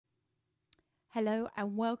Hello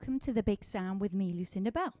and welcome to The Big Sound with me, Lucinda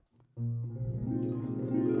Belle.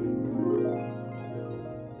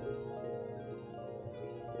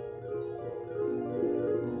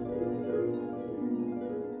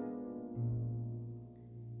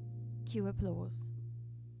 Cue applause.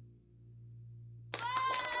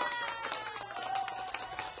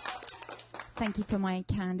 Thank you for my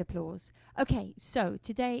canned applause. Okay, so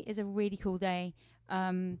today is a really cool day.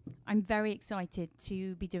 I'm very excited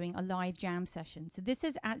to be doing a live jam session. So this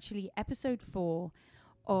is actually episode 4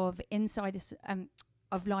 of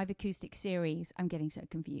of Live Acoustic Series. I'm getting so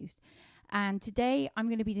confused. And today I'm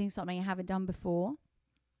going to be doing something I haven't done before.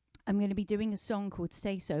 I'm going to be doing a song called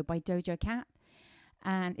Say So by Doja Cat.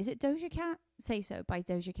 And is it Doja Cat? Say So by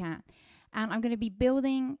Doja Cat. And I'm going to be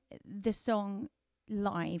building the song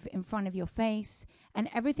live in front of your face, and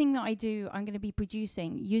everything that I do I'm going to be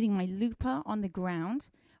producing using my looper on the ground.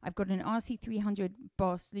 I've got an RC300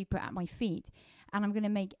 Boss looper at my feet, and I'm going to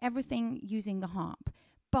make everything using the harp,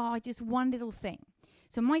 bar just one little thing.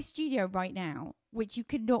 So my studio right now, which you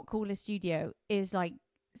could not call a studio, is like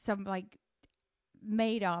some like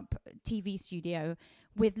made up TV studio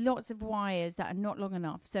with lots of wires that are not long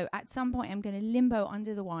enough. So at some point I'm going to limbo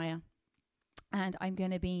under the wire, and I'm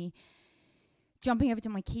going to be jumping over to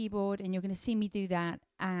my keyboard, and you're going to see me do that,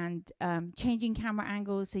 and changing camera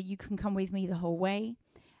angles so you can come with me the whole way.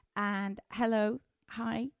 And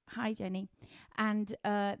hi Jenny. And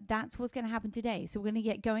that's what's going to happen today. So we're going to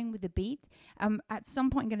get going with the beat. At some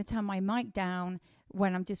point I'm going to turn my mic down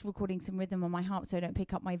when I'm just recording some rhythm on my harp so I don't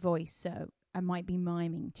pick up my voice. So I might be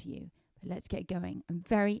miming to you, but let's get going. I'm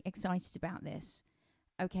very excited about this.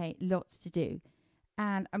 Okay, lots to do.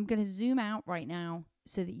 And I'm going to zoom out right now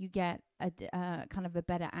so that you get a kind of a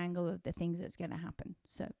better angle of the things that's going to happen.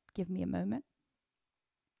 So give me a moment.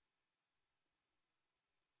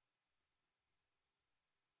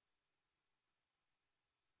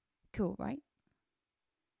 Cool, right?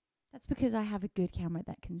 That's because I have a good camera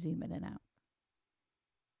that can zoom in and out.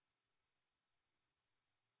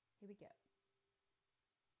 Here we go.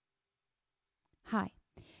 Hi.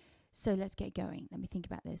 So let's get going. Let me think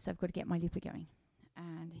about this. I've got to get my looper going.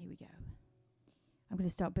 And here we go. I'm going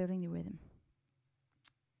to start building the rhythm.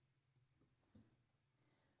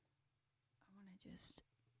 I want to just...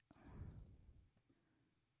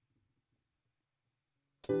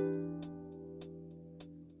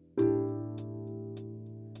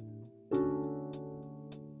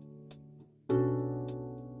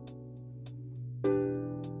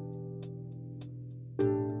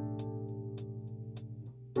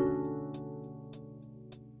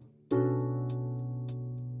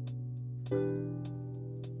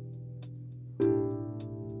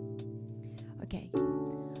 Okay,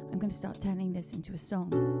 I'm going to start turning this into a song.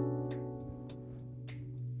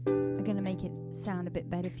 I'm going to make it sound a bit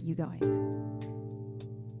better for you guys.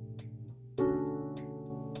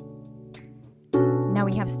 Now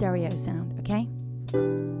we have stereo sound, okay?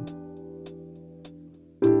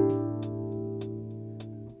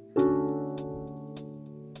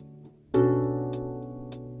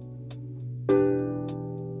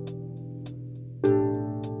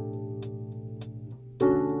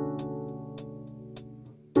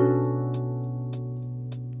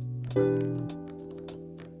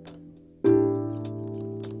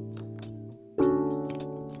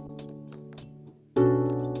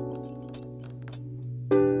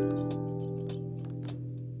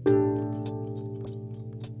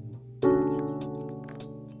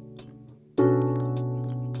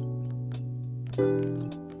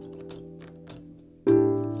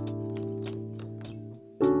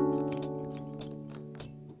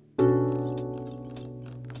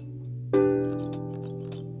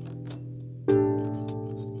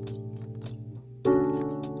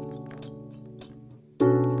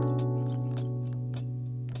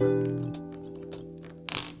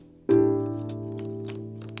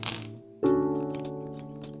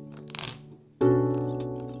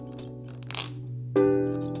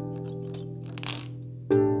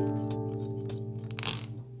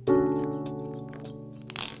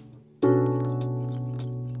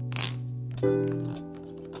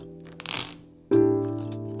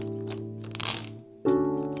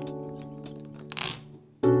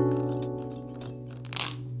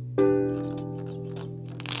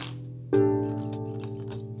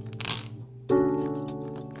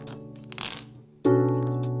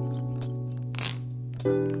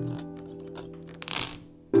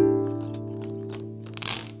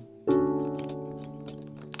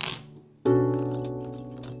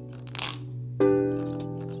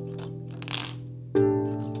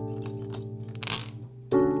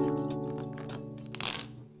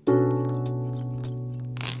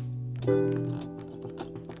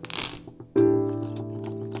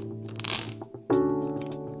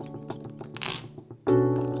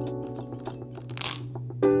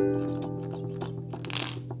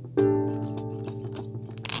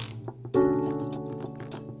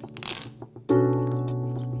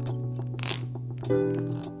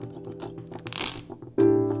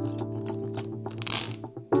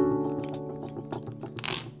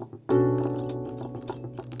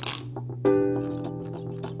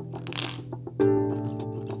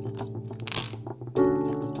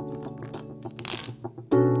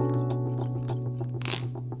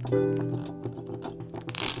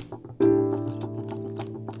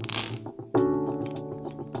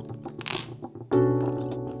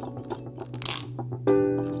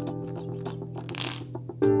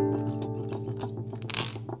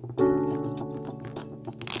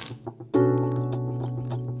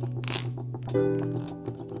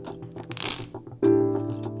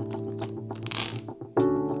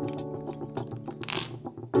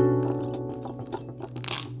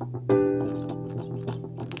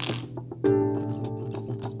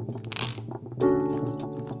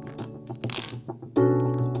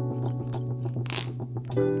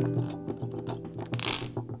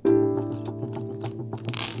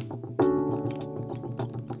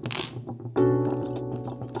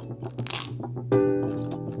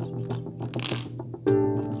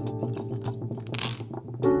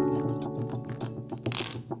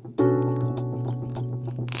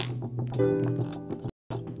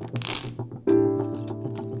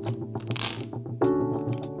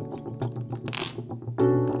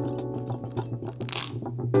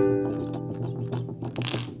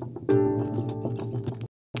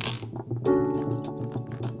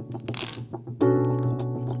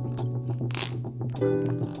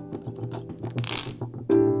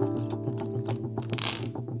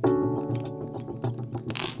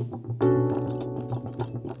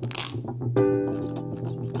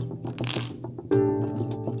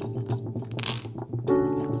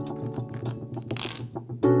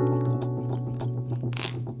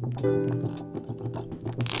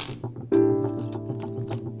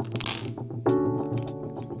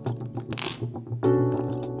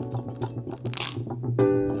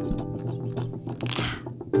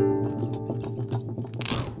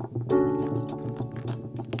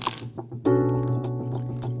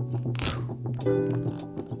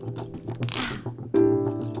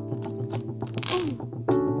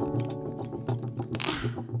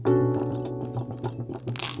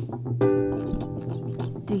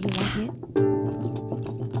 Do you like it?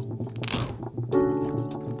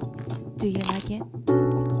 Do you like it?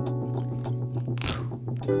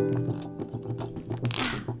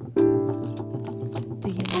 Do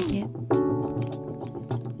you like it?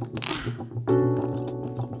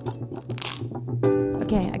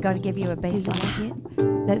 Okay, I gotta give you a bass line.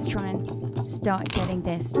 Let's try and start getting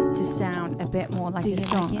this to sound a bit more like a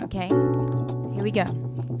song, okay? Here we go.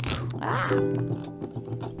 Ah!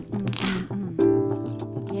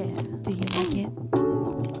 Yeah. Do you like it?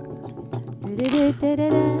 Do you like it?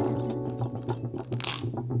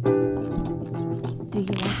 Do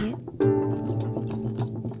you like it?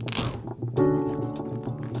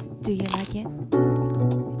 Do you like it?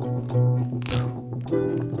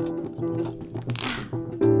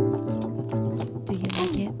 Do you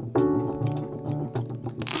like it?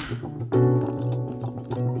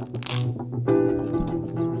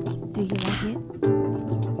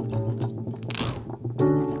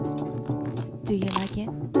 Do you like it?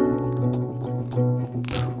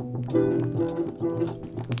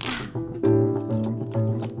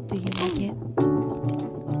 Do you like it?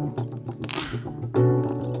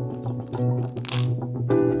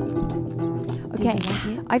 Okay,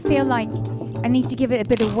 I feel like I need to give it a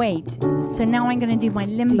bit of weight. So now I'm going to do my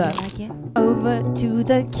limbo. Do you like it? Over to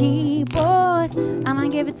the keyboard, and I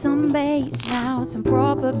give it some bass now, some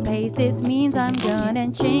proper pace. This means I'm gonna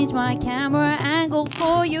change my camera angle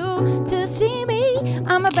for you to see me.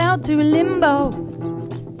 I'm about to limbo.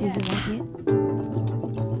 Do you like it?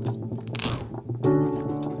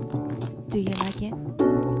 Do you like it?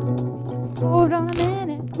 Hold on a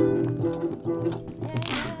minute.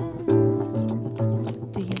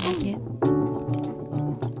 Do you like it?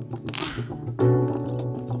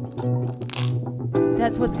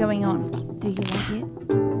 That's what's going on. Do you like it?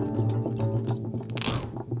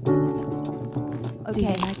 Okay, do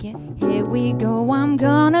you like it? Here we go. I'm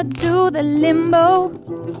gonna do the limbo.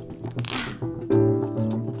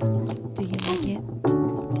 Do you like it?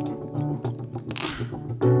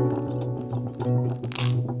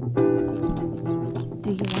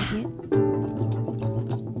 Do you like it?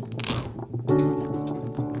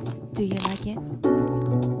 Do you like it?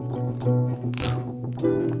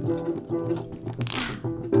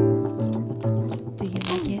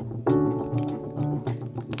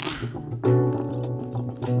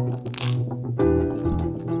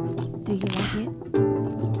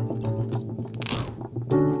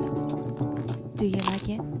 Do you like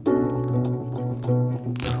it?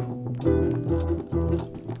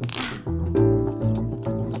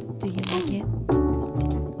 Do you like it?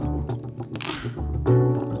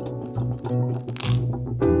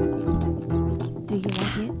 Do you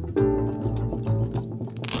like it?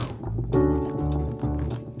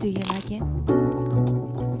 Do you like it?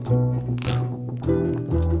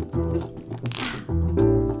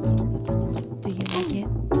 Do you like it?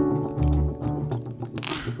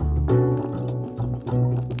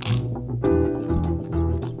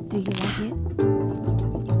 Do you like it?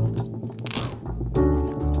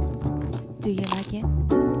 Do you like it?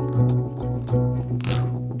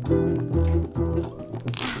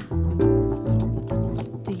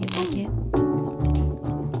 Do you like it?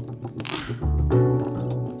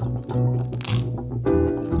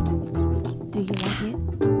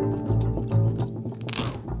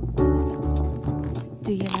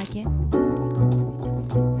 Do you like it? Do you like it?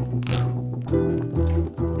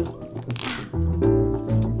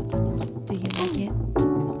 Do you like it?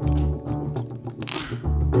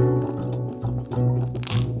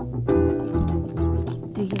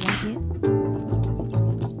 Do you like it?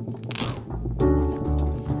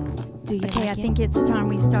 Do you okay, I think it's time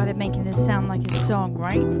we started making this sound like a song,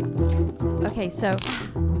 right? Okay, so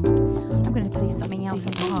I'm going to play something else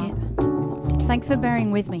on the harp. Thanks for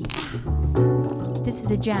bearing with me. This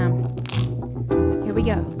is a jam. Here we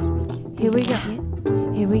go. Here we go.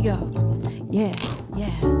 Here we go. Yeah,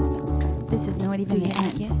 yeah. This is not even the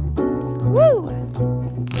end. Woo!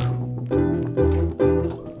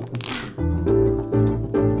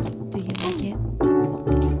 Do you like it?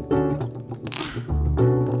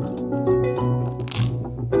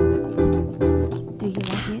 Do you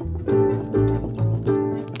like it?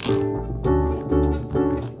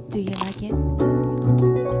 Do you like it?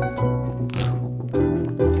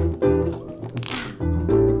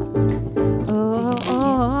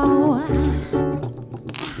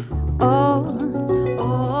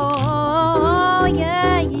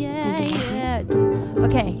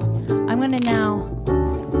 Okay, I'm going to now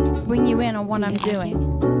bring you in on what I'm doing.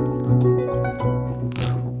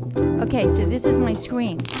 Okay, so this is my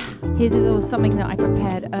screen. Here's a little something that I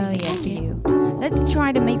prepared earlier for you. Let's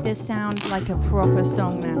try to make this sound like a proper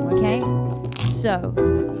song now, okay? So,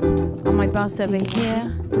 on my bass over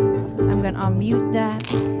here, I'm going to unmute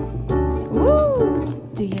that. Woo!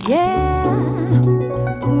 Do you yeah!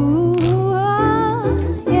 Ooh,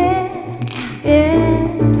 oh, yeah,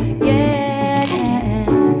 yeah, yeah.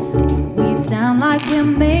 We sound like we're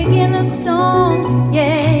making a song,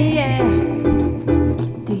 yeah, yeah.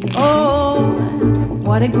 Oh,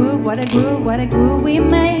 what a groove, what a groove, what a groove we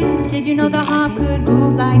made. Did you know the harp could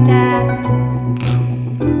groove like that?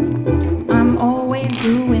 I'm always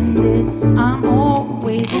doing this, I'm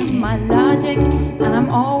always in my logic, and I'm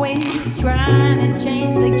always trying to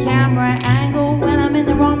change the camera angle when I'm in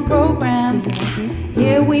the wrong program.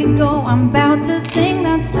 Here we go, I'm about to sing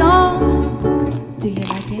that song. Do you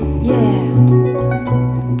like it? Yeah.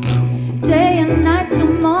 Day and night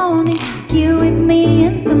till morning, you with me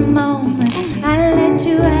in the moment. I let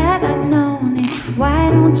you had I known it. Why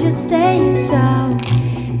don't you say so?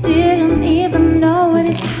 Didn't even know it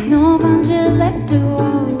is no punches left to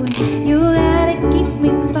hold. You gotta keep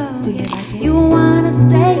me focused. You wanna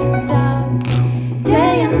say so?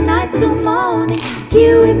 Day and night till morning,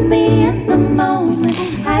 you with me in the moment.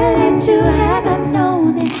 I let you had I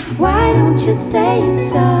known it. Why don't you say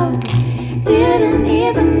so? Didn't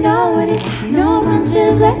even know it is no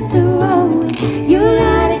punches left to roll. You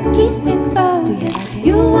gotta keep me focused.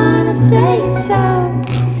 You wanna say so?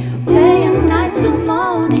 Day and night till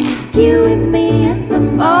morning, you with me in the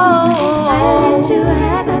moment. I let you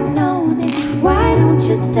had I known it. Why don't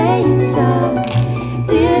you say so?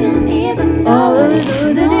 Didn't even know it is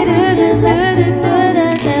no punches left to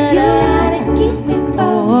roll. You gotta keep me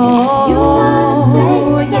focused. You wanna say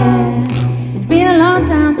so? It's been a long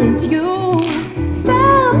time since you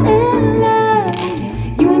fell in love.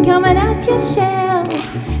 You ain't coming out your shell.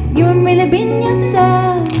 You ain't really been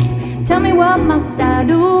yourself. Tell me what must I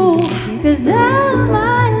do? Cause all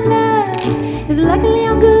my love is luckily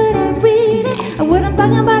I'm good at reading. And what I'm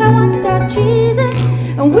talking about I won't stop cheesing.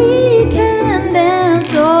 And we can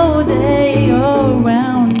dance all day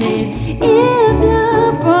around it. If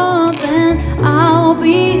you're front then I'll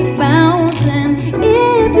be bouncing.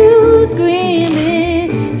 If you scream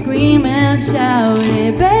it, scream and shout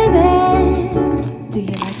it, baby. Do you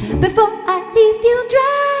like it? Before I leave you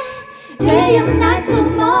dry, day and night till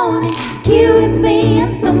morning, you with me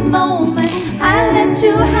in the moment. I let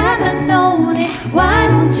you had I known it. Why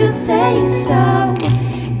don't you say so?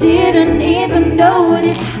 Didn't even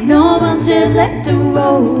notice, no one just left the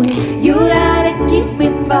road. You gotta keep me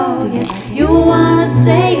focused, you wanna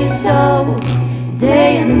say so.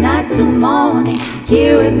 Day and night to morning,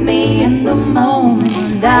 here with me in the moment.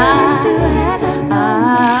 Why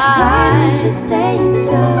don't you say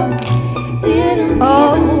so? Didn't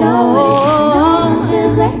even notice, no one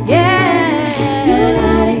just left the road. You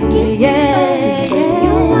gotta keep me focused,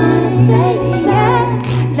 you wanna say so.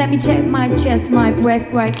 Let me check my chest, my breath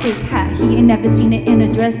right quick. Ha, he ain't never seen it in a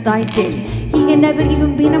dress like this. He ain't never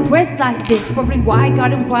even been impressed like this. Probably why I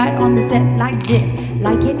got him quiet on the set like zip.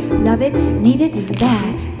 Like it, love it, need it,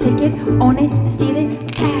 bad. Take it, own it, steal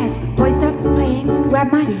it, fast. Boys stop playing,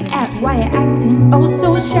 grab my ass. Why you acting oh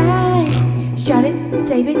so shy? Shut it,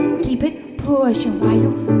 save it, keep it pushing. Why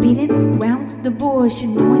you beating around the bush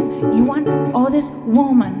and knowing you want all this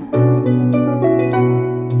woman?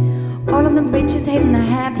 All of them bitches hating to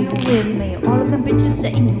have you with me. All of them bitches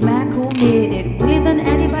saying you mad committed. Really than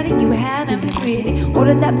anybody, you had them pretty. All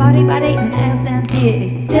of that body and ass and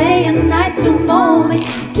titties. Day and night to moment,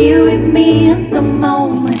 here with me in the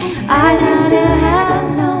moment. I had to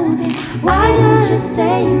have known it, why don't you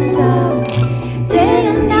say so? Day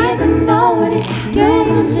and night to know it, girl,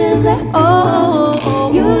 you just left the road.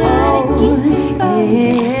 You gotta keep me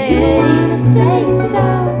focused, you wanna say so.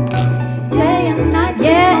 Day and night to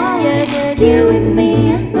here with me.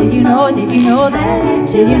 Did you know that?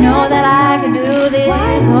 Did you know that I could do this? Yeah.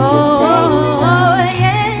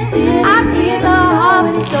 I feel a heart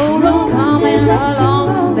and soul coming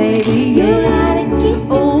along, baby. Yeah.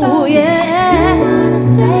 Oh yeah.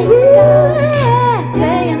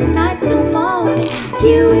 Day and night to morning,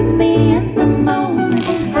 here with me in the moment.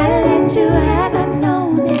 I let you have I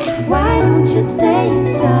known it. Why don't you say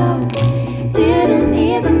so? Didn't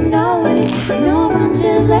even notice, no one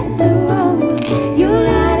just left the road. You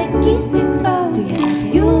gotta keep me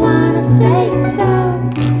focused, you wanna say so.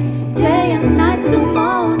 Day and night to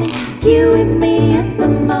morning, here with me in the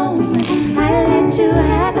moment. I let you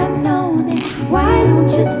have I known it, why don't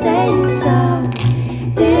you say so?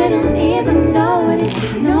 Didn't even notice,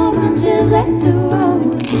 no one just left the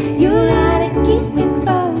road. You gotta keep me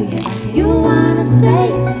focused, you wanna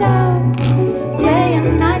say so. Day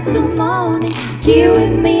and night to morning, here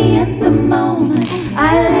with me in the moment.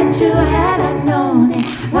 I let you had I known it,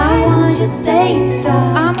 why don't you say so?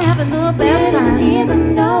 I'm having the best time. Didn't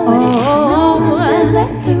even know it, no one just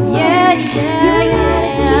left the road. Yeah.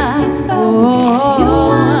 You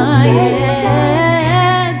wanna say so?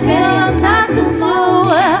 It's been a long time since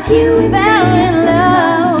you fell in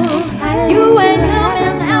love. You ain't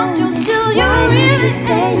coming out yourself, you really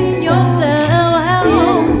saving yourself.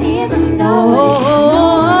 Didn't even know it.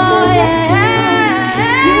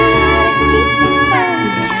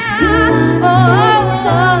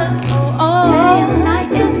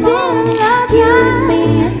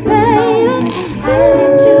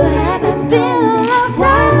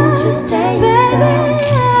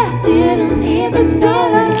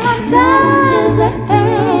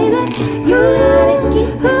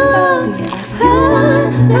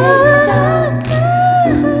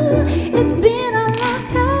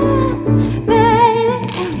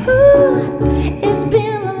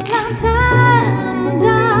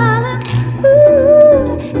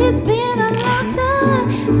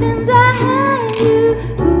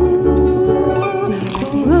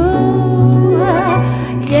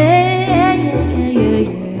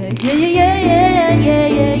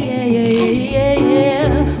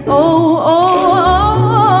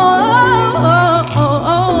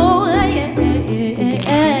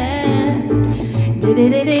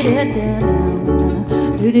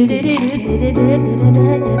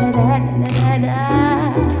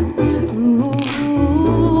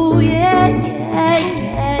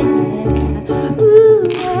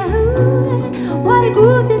 What a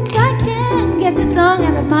groove this I can't get this song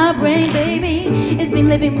out of my brain, baby. It's been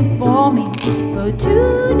living before me for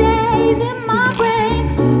 2 days in my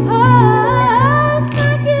brain. Oh,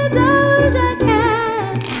 thank you, Doja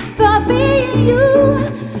Cat, for being you.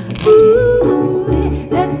 Ooh,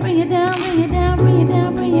 let's bring it down, bring it down, bring it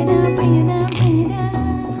down, bring it down, bring it down, bring it down.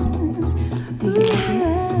 Do you like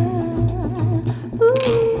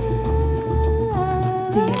it?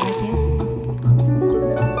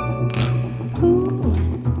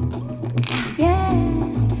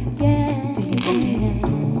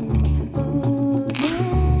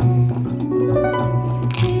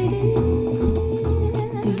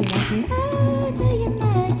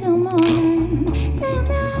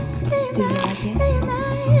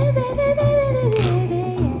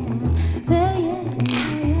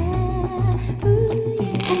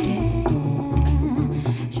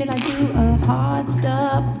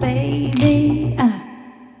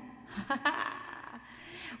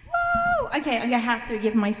 Woo! Okay, I'm going to have to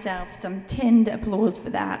give myself some tinned applause for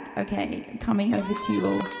that. Okay, coming over to you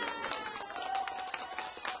all.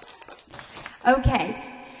 Okay,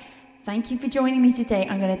 thank you for joining me today.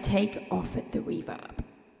 I'm going to take off the reverb.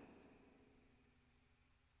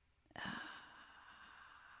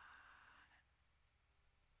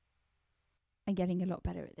 I'm getting a lot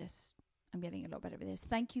better at this.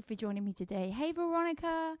 Thank you for joining me today. Hey,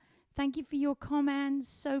 Veronica. Thank you for your comments.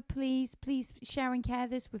 So please share and care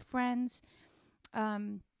this with friends.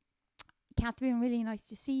 Catherine, really nice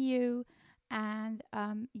to see you. And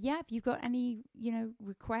if you've got any,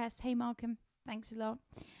 requests, hey, Malcolm, thanks a lot.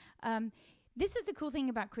 This is the cool thing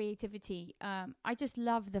about creativity. I just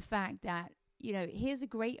love the fact that, here's a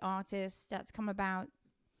great artist that's come about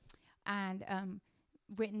and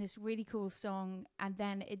written this really cool song, and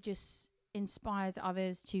then it just inspires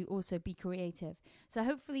others to also be creative. So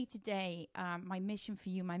hopefully today, my mission for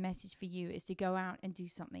you, my message for you is to go out and do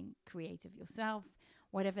something creative yourself,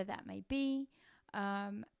 whatever that may be.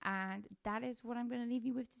 And that is what I'm going to leave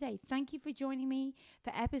you with today. Thank you for joining me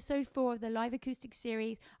for episode 4 of the live acoustic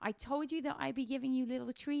series. I told you that I'd be giving you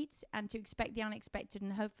little treats and to expect the unexpected,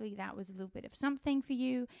 and hopefully that was a little bit of something for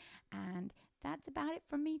you. And that's about it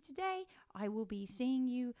from me today. I will be seeing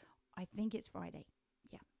you, I think it's Friday.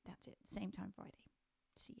 Yeah, that's it. Same time Friday.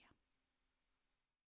 See ya.